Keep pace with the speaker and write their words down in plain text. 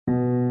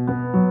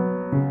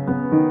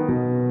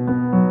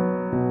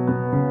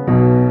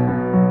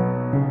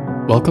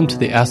Welcome to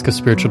the Ask a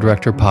Spiritual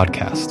Director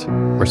podcast,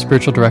 where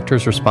spiritual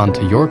directors respond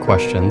to your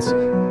questions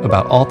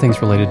about all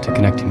things related to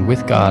connecting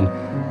with God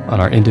on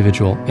our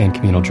individual and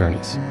communal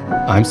journeys.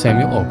 I'm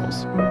Samuel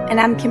Ogles. And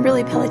I'm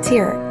Kimberly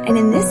Pelletier. And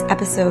in this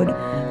episode,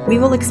 we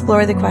will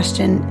explore the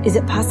question, is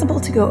it possible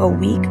to go a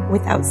week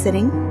without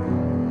sitting?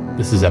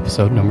 This is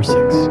episode number 6.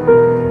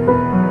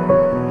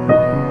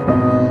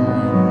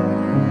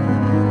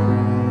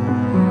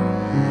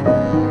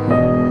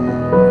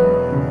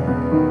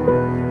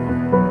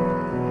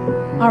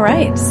 All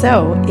right,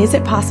 so is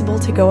it possible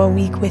to go a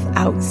week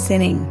without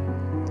sinning?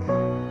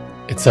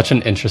 It's such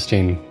an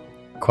interesting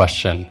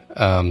question.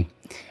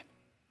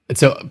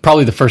 So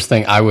probably the first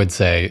thing I would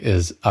say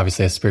is,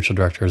 obviously as spiritual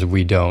directors,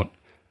 we don't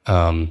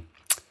put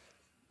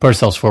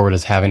ourselves forward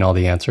as having all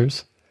the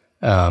answers.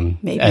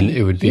 Maybe and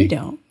it would be, you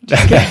don't.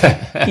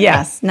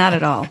 Yes, not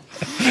at all.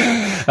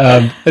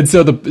 And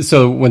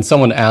so when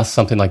someone asks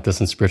something like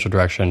this in spiritual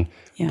direction,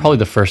 probably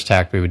the first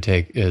tack we would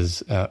take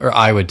is, or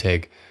I would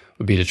take,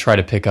 would be to try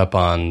to pick up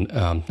on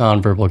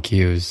nonverbal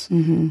cues.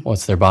 Mm-hmm.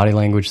 What's their body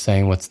language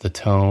saying? What's the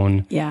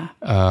tone? Yeah.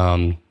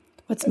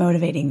 What's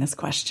motivating this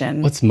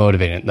question? What's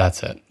motivating?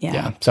 That's it.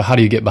 Yeah. So how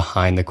do you get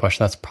behind the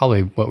question? That's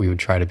probably what we would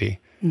try to be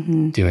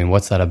doing.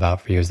 What's that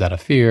about for you? Is that a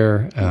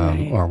fear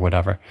or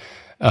whatever?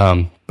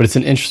 But it's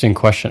an interesting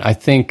question. I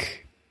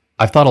think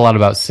I've thought a lot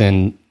about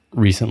sin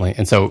recently.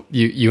 And so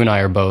you and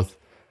I are both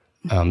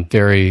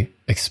very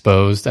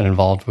exposed and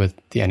involved with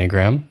the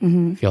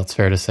Enneagram. I feel it's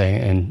fair to say.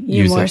 And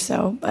you more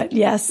so, but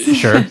yes.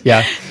 Sure.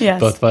 Yeah. Yes.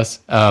 Both of us.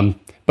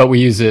 But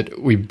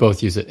we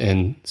both use it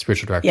in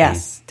spiritual direction.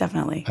 Yes,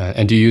 definitely.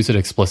 And do you use it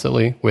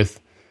explicitly with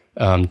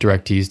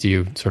directees? Do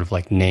you sort of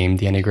like name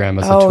the Enneagram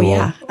as a tool? Oh,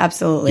 yeah,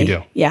 absolutely. You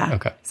do? Yeah.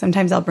 Okay.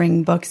 Sometimes I'll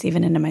bring books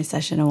even into my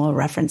session and we'll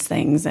reference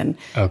things and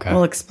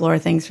we'll explore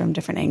things from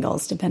different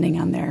angles depending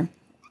on their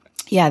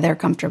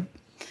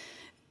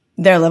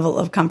level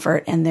of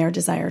comfort and their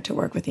desire to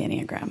work with the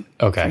Enneagram.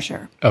 Okay. For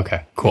sure.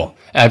 Okay, cool.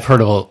 Yeah. I've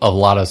heard of a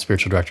lot of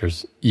spiritual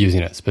directors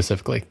using it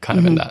specifically, kind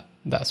of in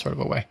that sort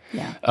of a way.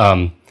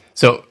 Yeah.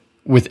 So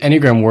with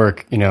Enneagram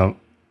work,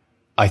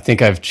 I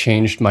think I've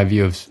changed my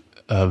view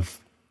of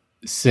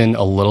sin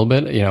a little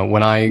bit.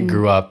 When I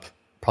grew up,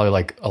 probably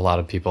like a lot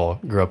of people,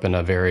 grew up in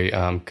a very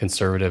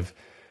conservative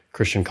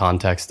Christian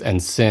context,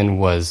 and sin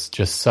was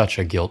just such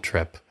a guilt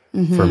trip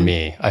for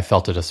me. I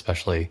felt it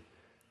especially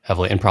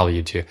heavily, and probably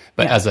you too.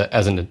 But as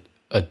a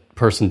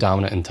person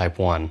dominant in type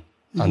 1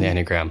 on the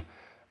Enneagram,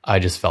 I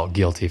just felt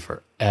guilty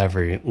for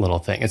every little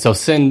thing. And so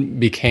sin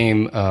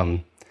became,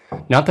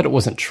 not that it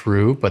wasn't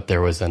true, but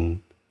there was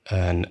an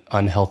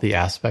unhealthy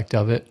aspect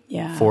of it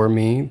for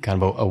me,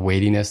 kind of a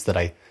weightiness that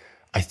I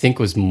think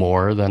was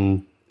more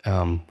than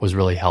was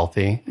really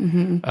healthy.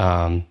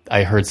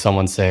 I heard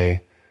someone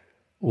say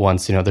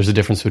once, there's a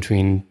difference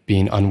between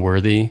being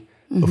unworthy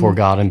before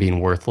God and being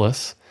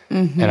worthless.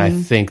 And I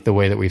think the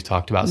way that we've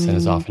talked about sin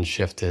has often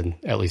shifted,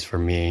 at least for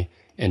me,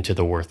 into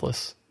the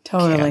worthless.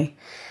 Totally. Camp.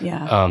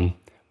 Yeah.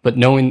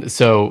 But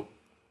so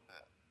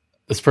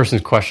this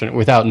person's question,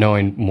 without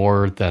knowing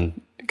more than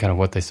kind of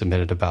what they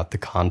submitted about the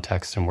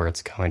context and where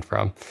it's coming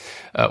from,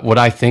 what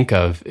I think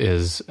of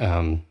is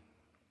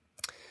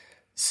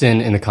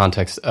sin in the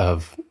context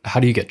of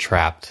how do you get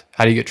trapped?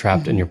 How do you get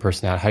trapped in your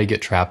personality? How do you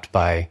get trapped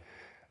by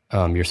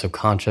your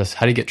subconscious?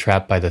 How do you get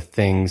trapped by the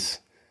things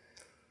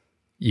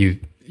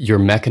your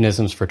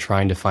mechanisms for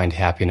trying to find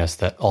happiness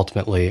that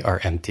ultimately are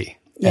empty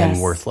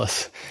and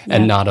worthless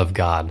and not of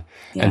God?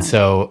 Yeah. And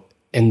so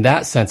in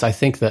that sense, I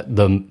think that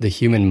the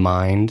human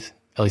mind,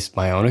 at least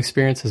my own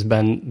experience, has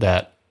been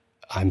that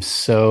I'm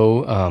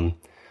so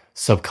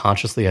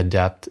subconsciously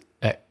adept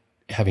at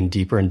having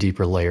deeper and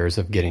deeper layers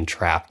of getting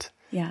trapped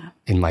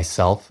in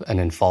myself and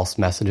in false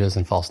messages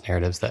and false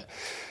narratives, that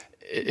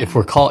if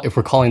we're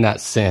calling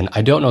that sin,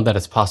 I don't know that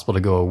it's possible to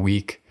go a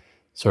week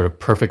sort of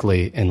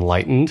perfectly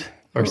enlightened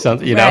or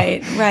something,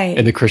 Right.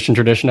 In the Christian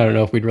tradition, I don't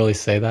know if we'd really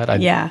say that.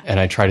 And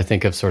I try to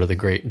think of sort of the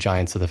great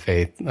giants of the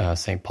faith,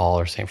 St. Paul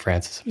or St.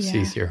 Francis of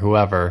Assisi or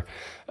whoever.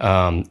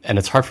 And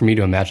it's hard for me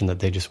to imagine that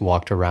they just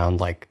walked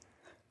around like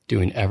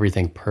doing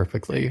everything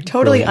perfectly.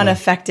 Totally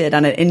unaffected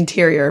on an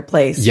interior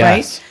place,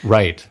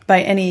 right?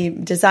 By any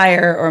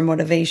desire or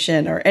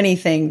motivation or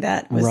anything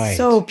that was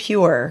so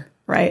pure,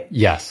 right?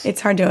 Yes. It's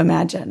hard to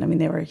imagine. I mean,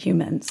 they were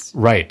humans.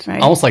 Right.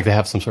 Almost like they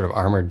have some sort of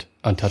armored,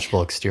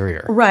 untouchable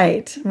exterior.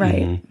 Right.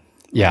 Mm-hmm.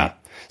 Yeah.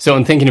 So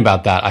in thinking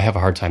about that, I have a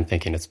hard time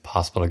thinking it's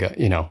possible to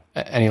go,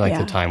 any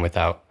length of time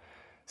without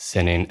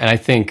sinning. And I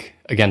think,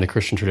 again, the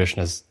Christian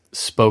tradition has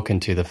spoken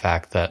to the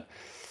fact that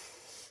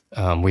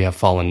we have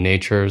fallen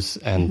natures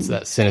and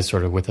that sin is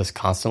sort of with us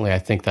constantly. I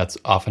think that's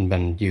often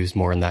been used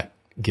more in that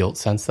guilt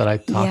sense that I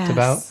talked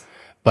about.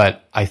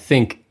 But I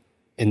think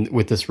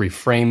with this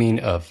reframing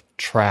of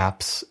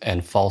traps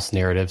and false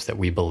narratives that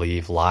we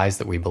believe, lies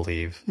that we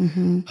believe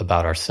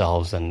about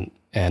ourselves and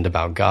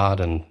about God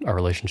and our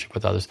relationship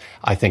with others,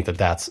 I think that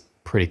that's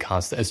pretty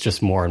constant. It's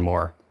just more and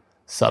more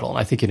subtle. And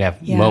I think you'd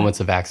have moments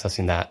of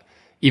accessing that,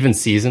 even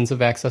seasons of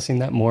accessing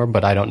that more,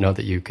 but I don't know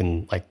that you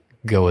can like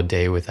go a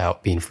day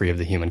without being free of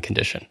the human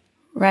condition.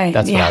 Right.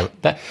 That's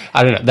what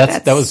I don't know.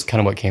 That was kind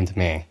of what came to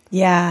me.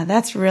 Yeah,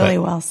 that's really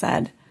well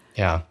said.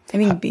 Yeah. I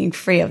mean, being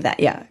free of that.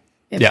 Yeah.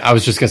 I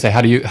was just going to say,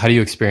 how do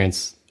you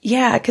experience?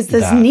 Yeah, because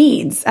those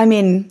needs, I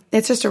mean,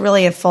 it's just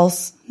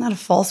not a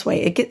false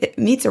way. It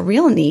meets a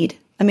real need.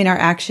 I mean, our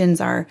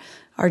actions, our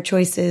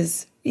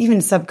choices,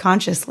 even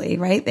subconsciously,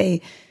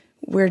 right?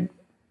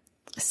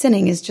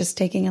 Sinning is just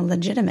taking a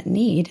legitimate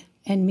need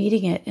and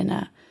meeting it in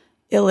a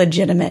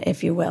illegitimate,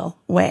 if you will,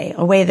 way,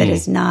 a way that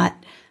is not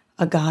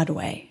a God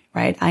way,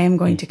 right? I am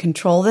going to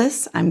control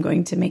this. I'm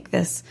going to make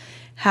this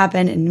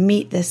happen and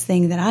meet this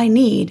thing that I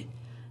need.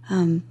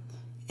 And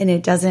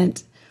it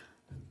doesn't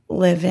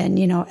live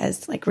in,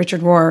 as like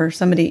Richard Rohr or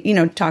somebody,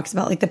 talks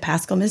about like the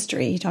Paschal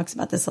mystery. He talks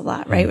about this a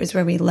lot, right? It was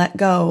where we let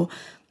go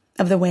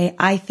of the way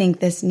I think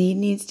this need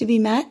needs to be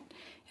met.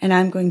 And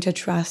I'm going to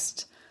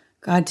trust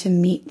God to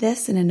meet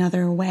this in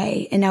another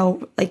way. And now,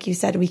 like you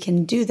said, we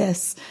can do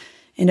this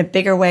in a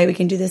bigger way. We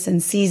can do this in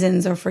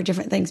seasons or for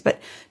different things,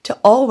 but to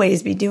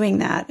always be doing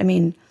that. I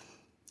mean,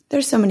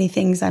 there's so many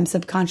things I'm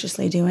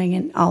subconsciously doing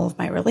in all of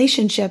my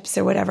relationships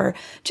or whatever,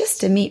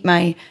 just to meet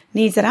my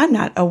needs that I'm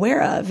not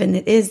aware of. And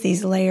it is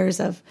these layers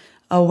of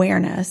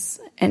awareness.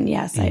 And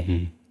yes,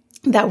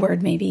 that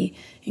word may be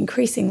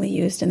increasingly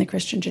used in the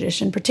Christian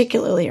tradition,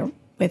 particularly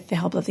with the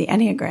help of the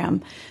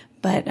Enneagram,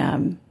 but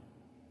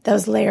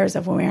those layers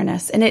of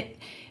awareness.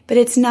 But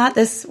it's not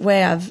this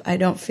way of, I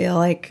don't feel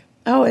like,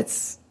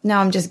 now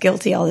I'm just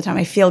guilty all the time.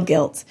 I feel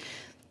guilt.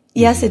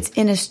 Yes, it's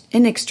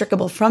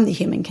inextricable from the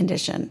human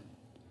condition.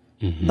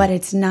 But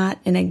it's not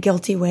in a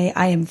guilty way.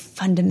 I am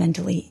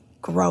fundamentally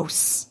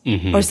gross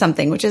or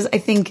something, which is, I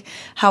think,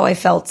 how I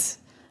felt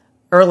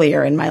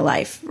earlier in my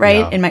life,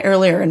 right? Yeah.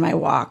 Earlier in my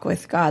walk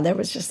with God, there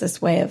was just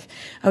this way of,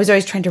 I was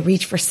always trying to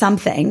reach for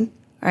something,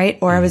 right?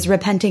 Or I was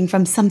repenting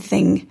from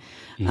something,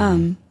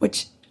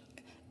 which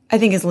I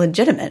think is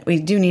legitimate.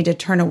 We do need to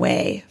turn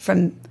away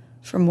from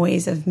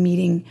ways of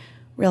meeting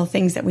real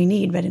things that we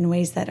need, but in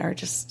ways that are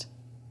just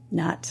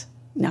not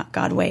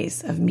God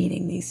ways of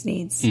meeting these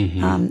needs,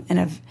 and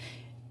of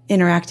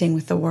interacting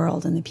with the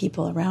world and the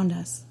people around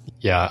us.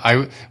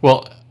 Yeah.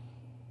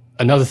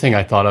 Another thing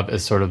I thought of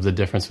is sort of the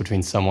difference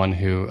between someone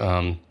who,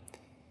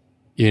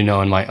 in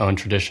my own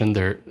tradition,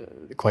 there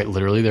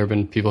have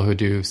been people who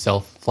do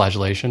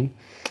self-flagellation.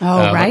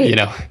 Oh, right.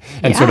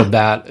 And sort of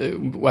that,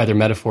 either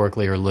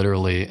metaphorically or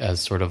literally, as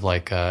sort of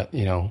like,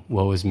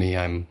 woe is me,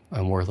 I'm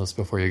worthless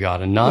before you,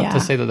 God. And not to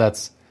say that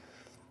that's,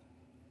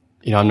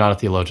 I'm not a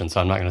theologian,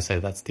 so I'm not going to say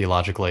that's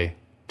theologically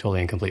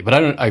totally incomplete.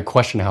 But I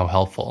question how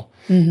helpful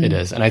it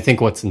is. And I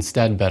think what's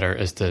instead better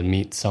is to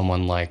meet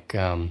someone like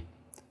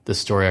the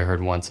story I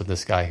heard once of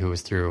this guy who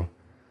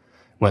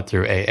went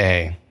through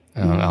AA,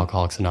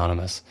 Alcoholics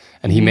Anonymous,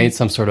 and he made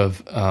some sort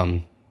of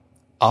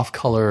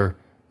off-color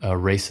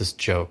racist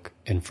joke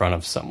in front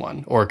of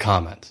someone, or a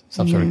comment,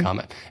 some sort of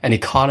comment. And he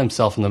caught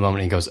himself in the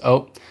moment. He goes,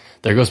 "Oh,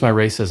 there goes my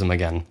racism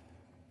again."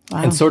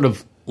 Wow. And sort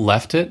of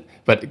left it,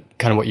 but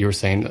kind of what you were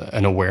saying,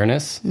 an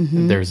awareness.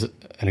 There's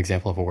an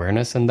example of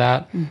awareness in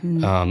that,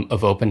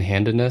 of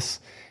open-handedness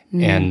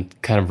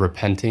and kind of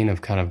repenting,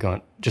 of kind of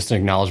going, just an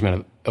acknowledgement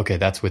of, okay,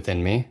 that's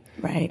within me.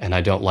 Right. And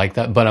I don't like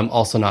that, but I'm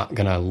also not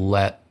going to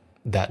let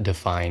that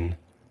define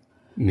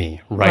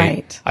me.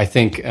 Right. I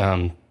think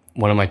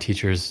one of my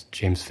teachers,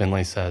 James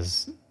Finley,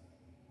 says,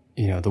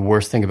 the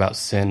worst thing about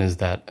sin is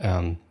that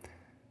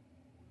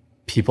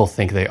people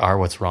think they are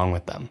what's wrong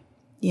with them.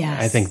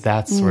 Yes. I think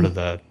that's sort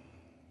of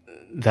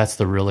that's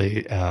the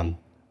really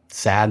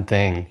sad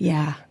thing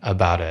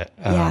about it,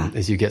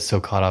 is you get so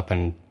caught up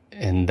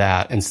in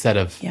that instead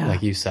of,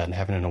 like you said,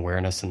 having an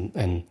awareness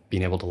and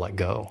being able to let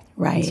go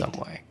in some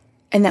way.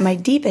 And that my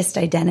deepest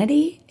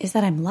identity is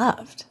that I'm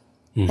loved.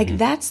 Like,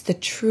 that's the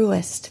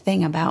truest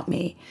thing about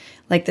me.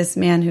 Like this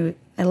man who,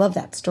 I love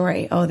that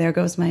story. Oh, there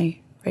goes my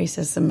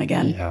racism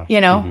again.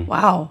 Yeah.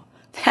 Wow.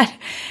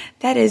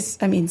 That is,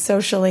 I mean,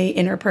 socially,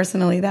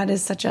 interpersonally, that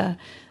is such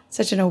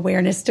an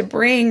awareness to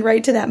bring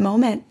right to that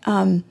moment.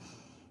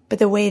 But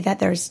the way that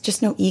there's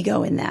just no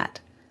ego in that,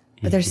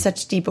 but there's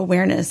such deep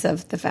awareness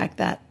of the fact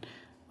that,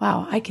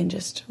 wow, I can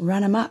just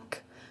run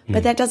amok.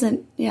 But that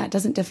it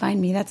doesn't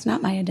define me. That's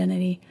not my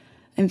identity.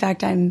 In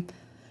fact, I'm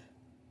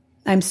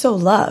so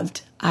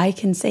loved. I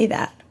can say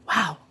that.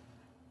 Wow,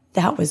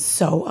 that was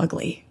so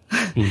ugly.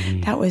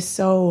 That was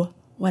so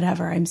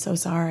whatever. I'm so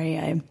sorry.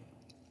 I'm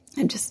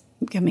just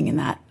living in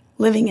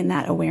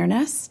that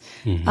awareness.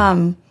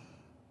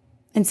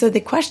 And so the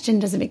question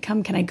doesn't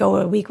become, can I go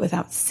a week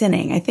without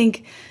sinning? I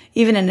think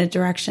even in a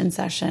direction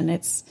session,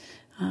 it's,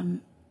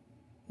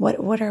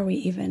 what are we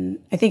even,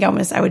 I think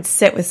I would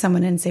sit with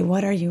someone and say,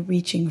 what are you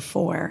reaching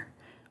for?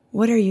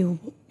 What are you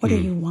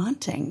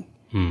wanting?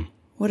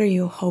 What are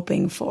you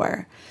hoping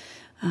for?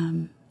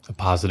 A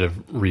positive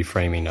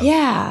reframing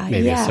of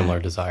maybe a similar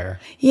desire.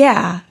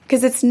 Yeah,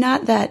 because it's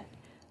not that,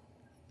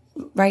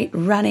 right,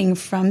 running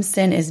from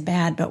sin is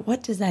bad, but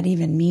what does that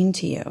even mean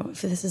to you?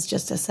 If this is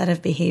just a set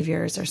of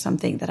behaviors or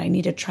something that I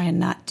need to try and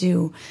not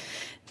do,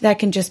 that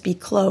can just be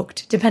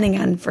cloaked, depending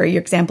on, for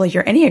your example,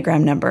 your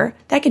Enneagram number,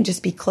 that can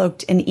just be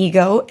cloaked in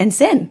ego and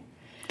sin.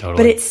 Totally.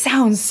 But it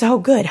sounds so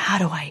good. How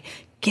do I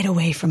get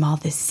away from all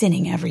this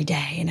sinning every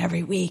day and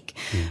every week?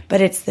 But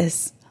it's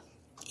this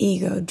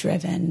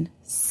ego-driven,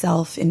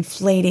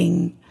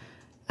 self-inflating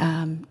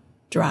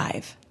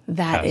drive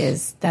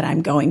that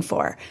I'm going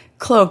for,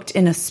 cloaked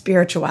in a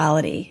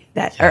spirituality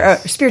or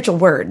spiritual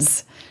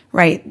words,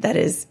 right? That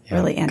is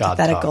really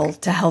antithetical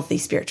to healthy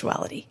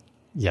spirituality.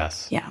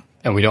 Yes. Yeah.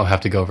 And we don't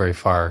have to go very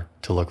far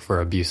to look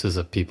for abuses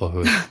of people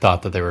who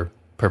thought that they were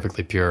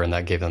perfectly pure and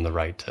that gave them the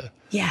right to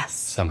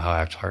somehow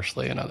act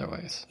harshly in other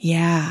ways.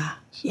 Yeah.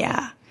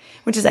 Yeah.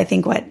 Which is, I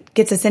think, what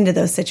gets us into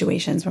those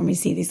situations when we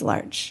see these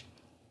large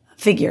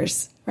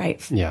figures,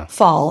 right?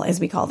 Fall, as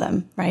we call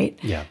them, right?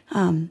 Yeah.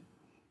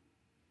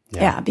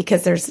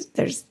 Because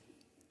there's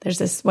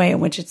this way in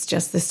which it's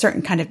just this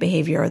certain kind of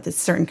behavior or this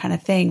certain kind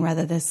of thing,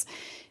 rather this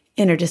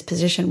inner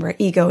disposition where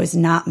ego is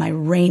not my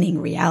reigning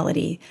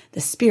reality.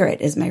 The spirit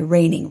is my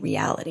reigning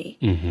reality.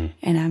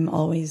 And I'm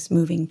always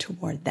moving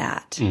toward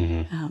that.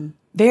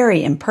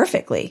 Very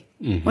imperfectly,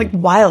 like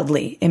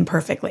wildly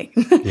imperfectly.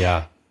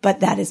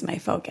 But that is my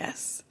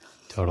focus.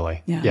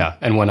 Totally. Yeah.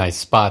 And when I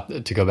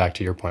spot, to go back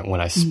to your point, when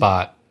I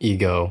spot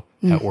ego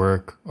at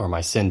work or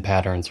my sin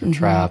patterns or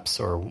traps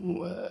or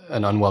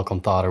an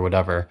unwelcome thought or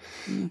whatever,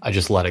 I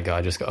just let it go.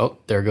 I just go, oh,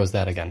 there goes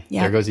that again.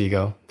 There goes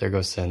ego. There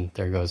goes sin.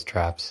 There goes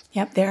traps.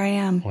 Yep. There I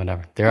am.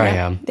 Whatever. There I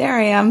am. There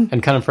I am.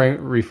 And kind of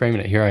reframing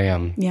it. Here I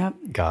am. Yep.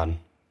 God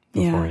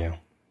before you.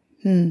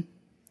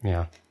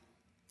 Yeah.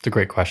 It's a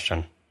great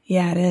question.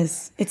 Yeah, it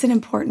is. It's an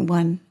important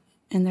one.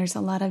 And there's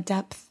a lot of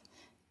depth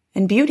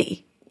and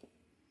beauty,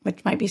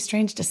 which might be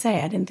strange to say.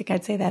 I didn't think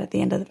I'd say that at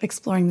the end of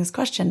exploring this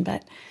question,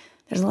 but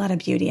there's a lot of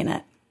beauty in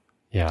it.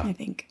 Yeah. I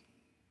think.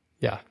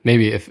 Yeah.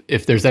 Maybe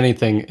if there's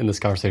anything in this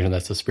conversation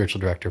that's a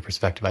spiritual director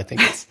perspective, I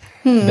think it's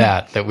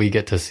that we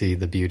get to see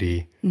the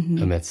beauty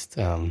amidst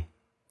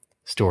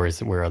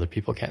stories where other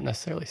people can't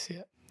necessarily see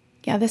it.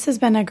 Yeah, this has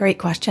been a great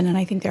question, and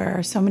I think there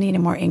are so many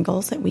more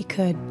angles that we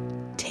could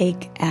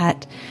take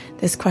at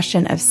this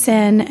question of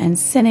sin and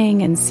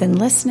sinning and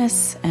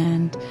sinlessness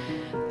and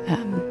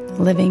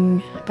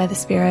living by the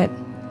Spirit.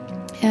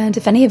 And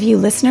if any of you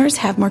listeners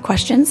have more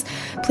questions,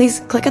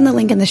 please click on the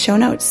link in the show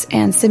notes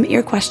and submit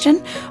your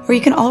question, or you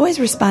can always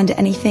respond to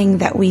anything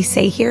that we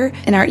say here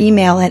in our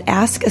email at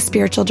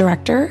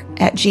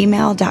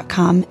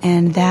askaspiritualdirector@gmail.com,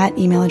 and that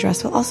email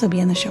address will also be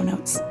in the show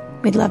notes.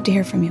 We'd love to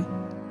hear from you.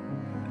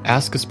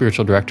 Ask a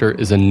Spiritual Director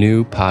is a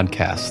new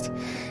podcast.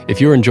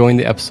 If you're enjoying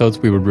the episodes,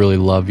 we would really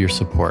love your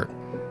support.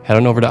 Head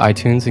on over to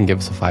iTunes and give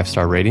us a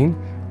 5-star rating,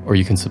 or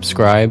you can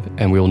subscribe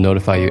and we will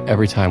notify you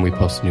every time we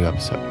post a new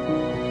episode.